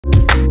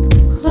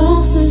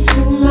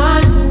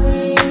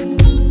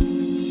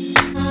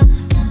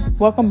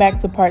Welcome back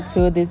to part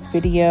 2 of this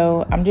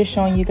video. I'm just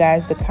showing you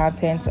guys the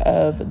contents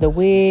of the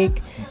wig.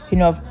 You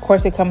know, of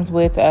course it comes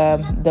with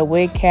the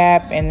wig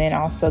cap and then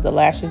also the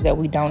lashes that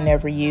we don't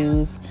never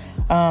use.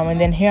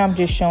 And then here I'm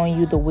just showing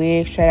you the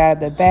wig straight out of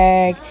the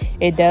bag.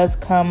 It does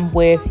come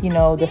with, you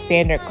know, the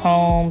standard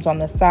combs on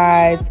the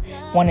sides,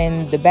 one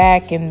in the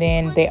back, and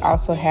then they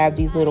also have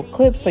these little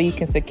clips so you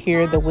can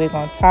secure the wig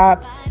on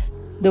top.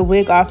 The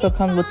wig also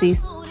comes with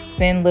these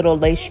thin little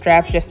lace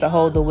straps just to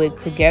hold the wig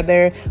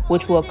together,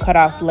 which we'll cut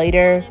off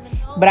later.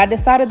 But I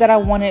decided that I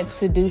wanted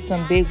to do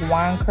some big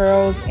wand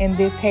curls in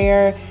this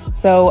hair,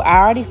 so I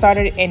already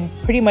started and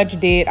pretty much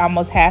did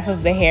almost half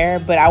of the hair,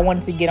 but I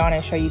wanted to get on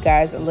and show you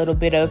guys a little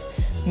bit of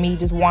me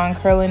just wand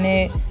curling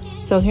it.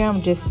 So here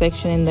I'm just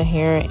sectioning the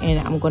hair and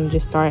I'm going to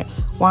just start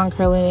wand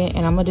curling it,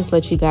 and I'm going to just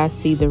let you guys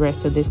see the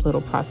rest of this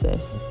little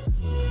process.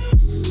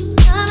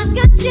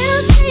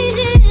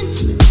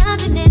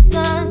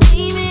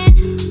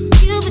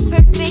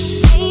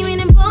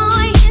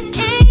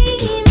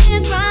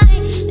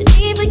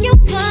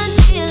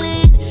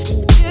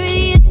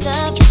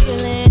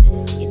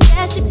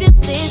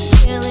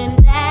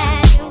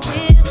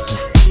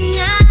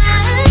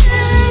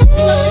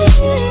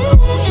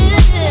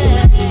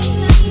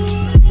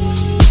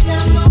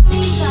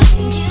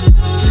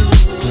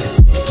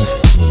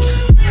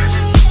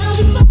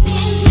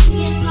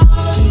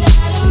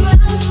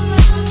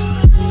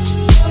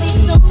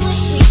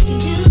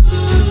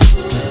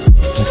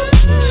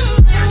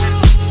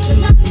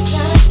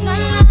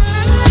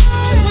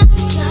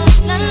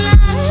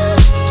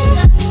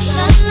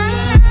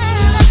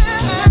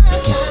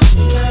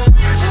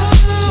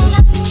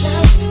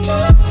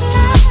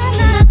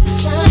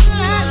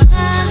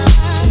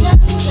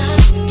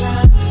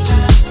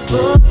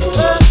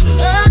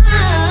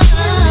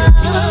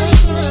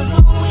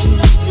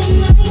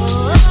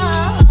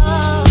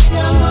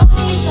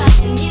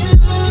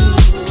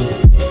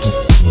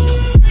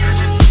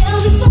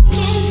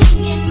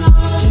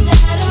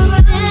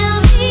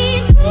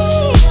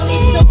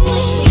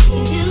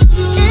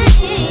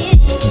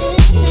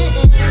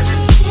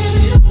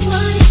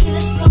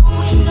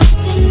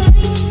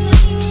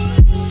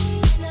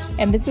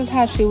 And this is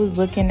how she was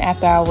looking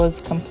after I was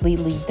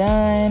completely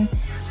done.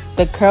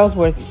 The curls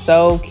were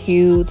so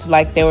cute,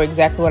 like they were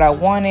exactly what I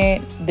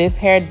wanted. This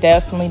hair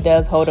definitely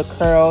does hold a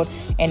curl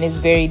and is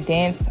very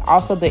dense.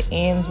 Also, the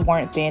ends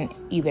weren't thin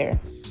either.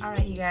 All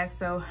right, you guys,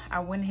 so I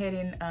went ahead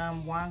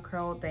and wand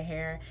curled the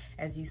hair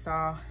as you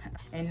saw,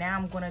 and now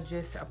I'm gonna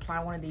just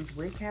apply one of these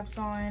wig caps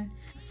on.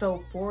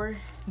 So for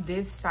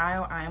this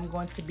style, I am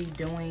going to be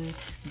doing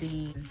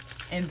the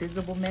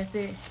invisible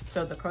method,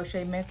 so the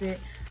crochet method.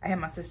 I had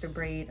my sister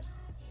braid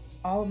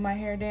all of my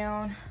hair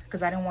down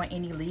because I didn't want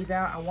any leave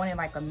out. I wanted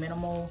like a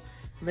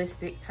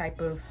minimalistic type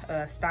of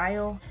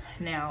style.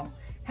 Now,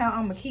 how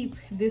I'm gonna keep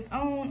this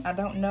on, I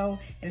don't know.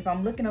 And if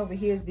I'm looking over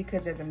here, it's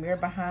because there's a mirror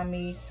behind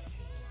me.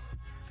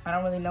 I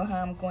don't really know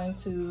how I'm going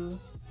to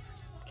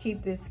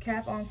keep this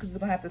cap on because it's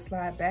gonna have to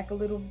slide back a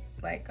little,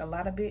 like a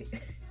lot of it.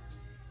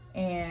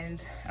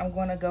 And I'm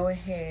gonna go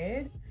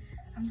ahead.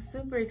 I'm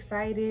super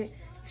excited.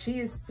 She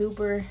is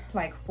super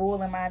like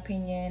full in my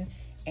opinion.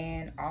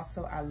 And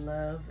also I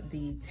love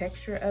the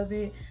texture of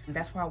it.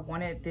 That's why I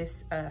wanted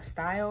this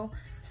style.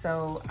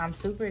 So I'm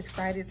super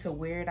excited to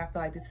wear it. I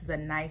feel like this is a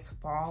nice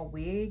fall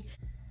wig.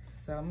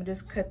 So I'm gonna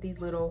just cut these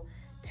little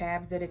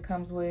tabs that it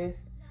comes with.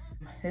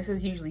 This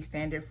is usually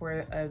standard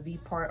for a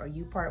V-part or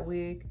U-part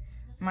wig.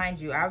 Mind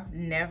you, I've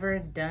never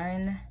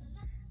done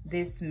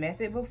this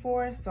method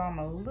before, so I'm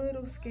a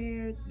little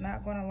scared,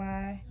 not gonna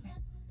lie.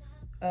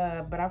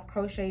 But I've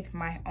crocheted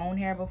my own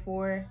hair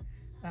before,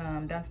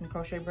 done some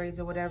crochet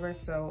braids or whatever,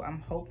 so I'm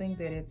hoping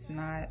that it's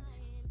not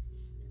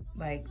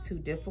like too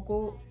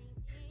difficult.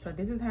 So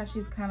this is how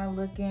she's kind of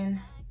looking.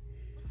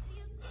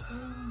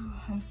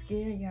 I'm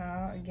scared,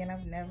 y'all. Again,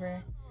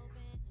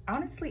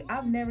 honestly,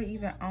 I've never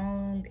even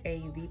owned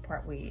a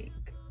V-part wig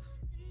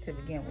to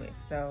begin with,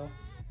 so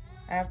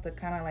I have to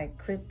kind of like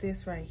clip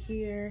this right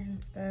here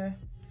and stuff.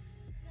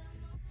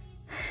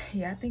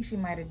 Yeah, I think she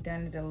might have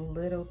done it a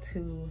little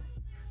too,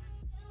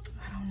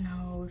 I don't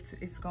know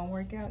if it's gonna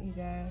work out, you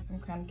guys. I'm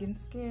kind of getting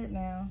scared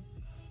now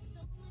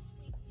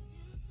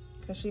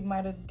because she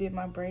might have did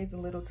my braids a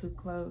little too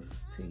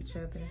close to each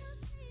other,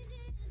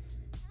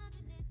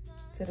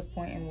 to the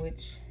point in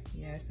which,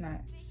 yeah, it's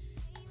not,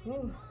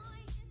 whew,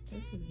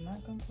 this is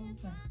not gonna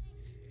close down.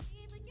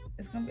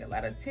 It's gonna be a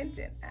lot of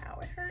tension. Ow,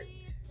 it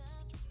hurts.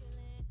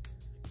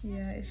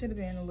 Yeah, it should have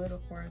been a little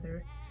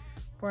farther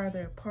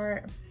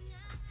apart.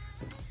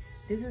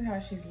 This is how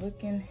she's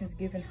looking. It's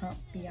giving hump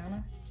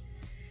Fiona.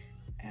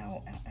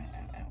 Ow, ow, ow,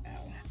 ow, ow,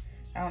 ow.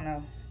 I don't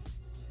know.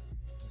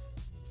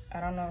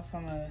 I don't know if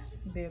I'm gonna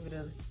be able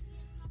to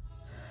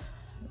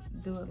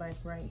do it like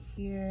right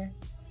here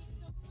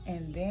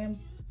and then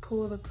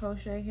pull the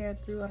crochet hair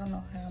through. I don't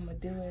know how I'm gonna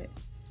do it,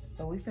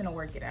 but we finna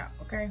work it out,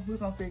 okay? We're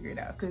gonna figure it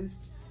out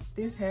because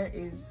this hair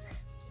is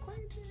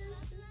gorgeous.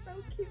 It's so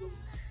cute.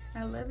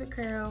 I love it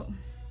curled.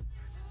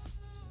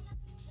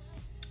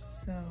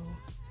 So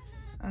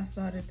I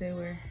saw that they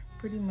were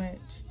pretty much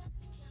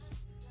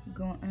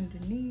going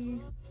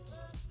underneath.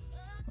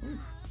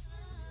 Oof.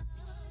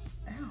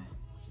 Ow.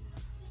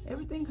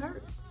 Everything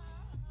hurts.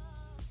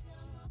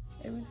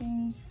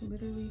 Everything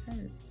literally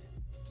hurts.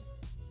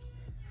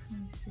 Let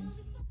me see.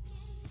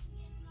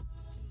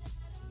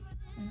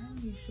 I'm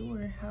not really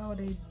sure how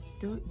they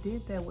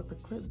did that with the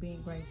clip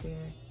being right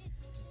there.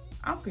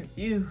 I'm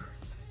confused.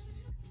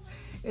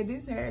 And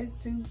this hair is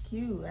too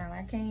cute and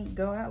I can't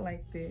go out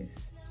like this.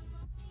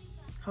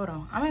 Hold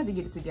on, I'm gonna have to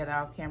get it together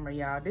off camera,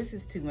 y'all. This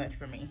is too much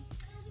for me.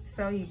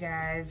 So you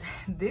guys,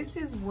 this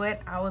is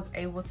what I was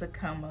able to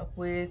come up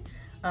with.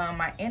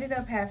 I ended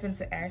up having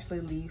to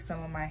actually leave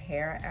some of my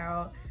hair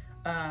out.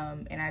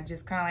 And I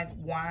just kind of like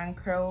wine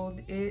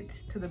curled it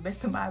to the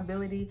best of my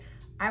ability.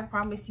 I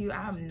promise you,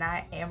 I'm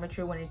not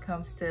amateur when it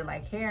comes to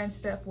like hair and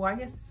stuff. Well, I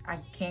guess I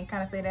can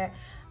kind of say that.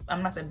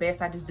 I'm not the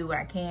best, I just do what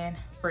I can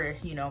for,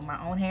 you know, my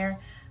own hair.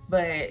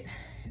 But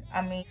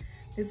I mean,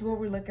 this is what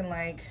we're looking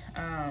like.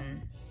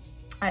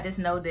 I just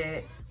know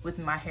that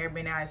with my hair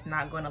being out, it's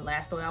not going to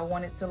last the way I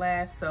want it to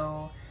last.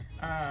 So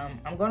I'm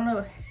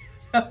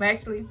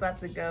actually about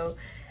to go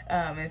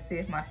and see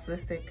if my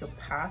sister could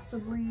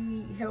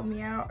possibly help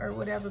me out or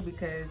whatever,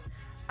 because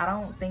I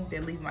don't think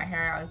that leaving my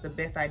hair out is the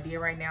best idea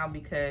right now,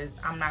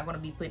 because I'm not going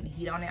to be putting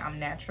heat on it. I'm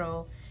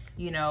natural,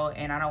 you know,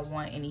 and I don't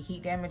want any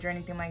heat damage or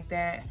anything like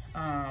that.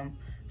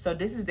 So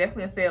this is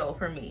definitely a fail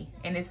for me,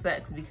 and it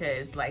sucks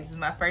because like this is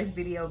my first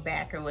video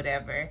back or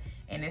whatever,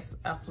 and it's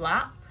a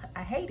flop.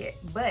 I hate it,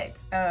 but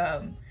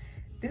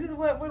this is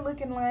what we're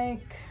looking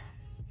like.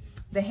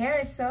 The hair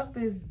itself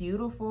is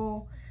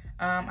beautiful.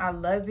 I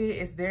love it.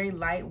 It's very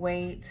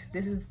lightweight.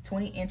 This is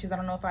 20 inches. I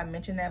don't know if I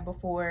mentioned that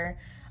before.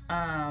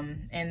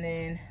 And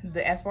then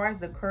as far as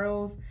the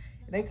curls,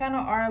 they kind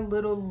of are a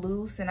little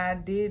loose, and I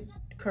did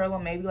curl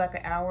them maybe like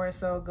an hour or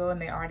so ago,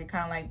 and they already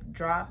kind of like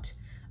dropped.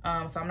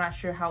 So I'm not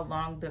sure how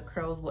long the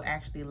curls will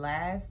actually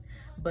last,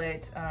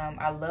 but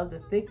I love the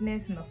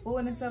thickness and the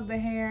fullness of the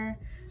hair.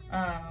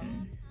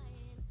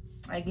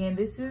 Again,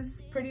 this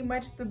is pretty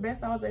much the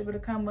best I was able to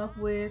come up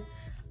with.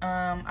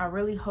 I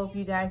really hope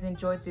you guys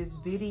enjoyed this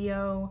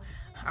video.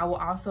 I will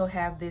also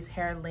have this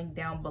hair link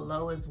down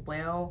below as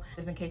well,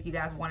 just in case you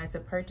guys wanted to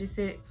purchase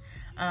it.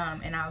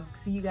 And I'll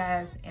see you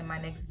guys in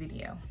my next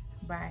video.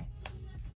 Bye.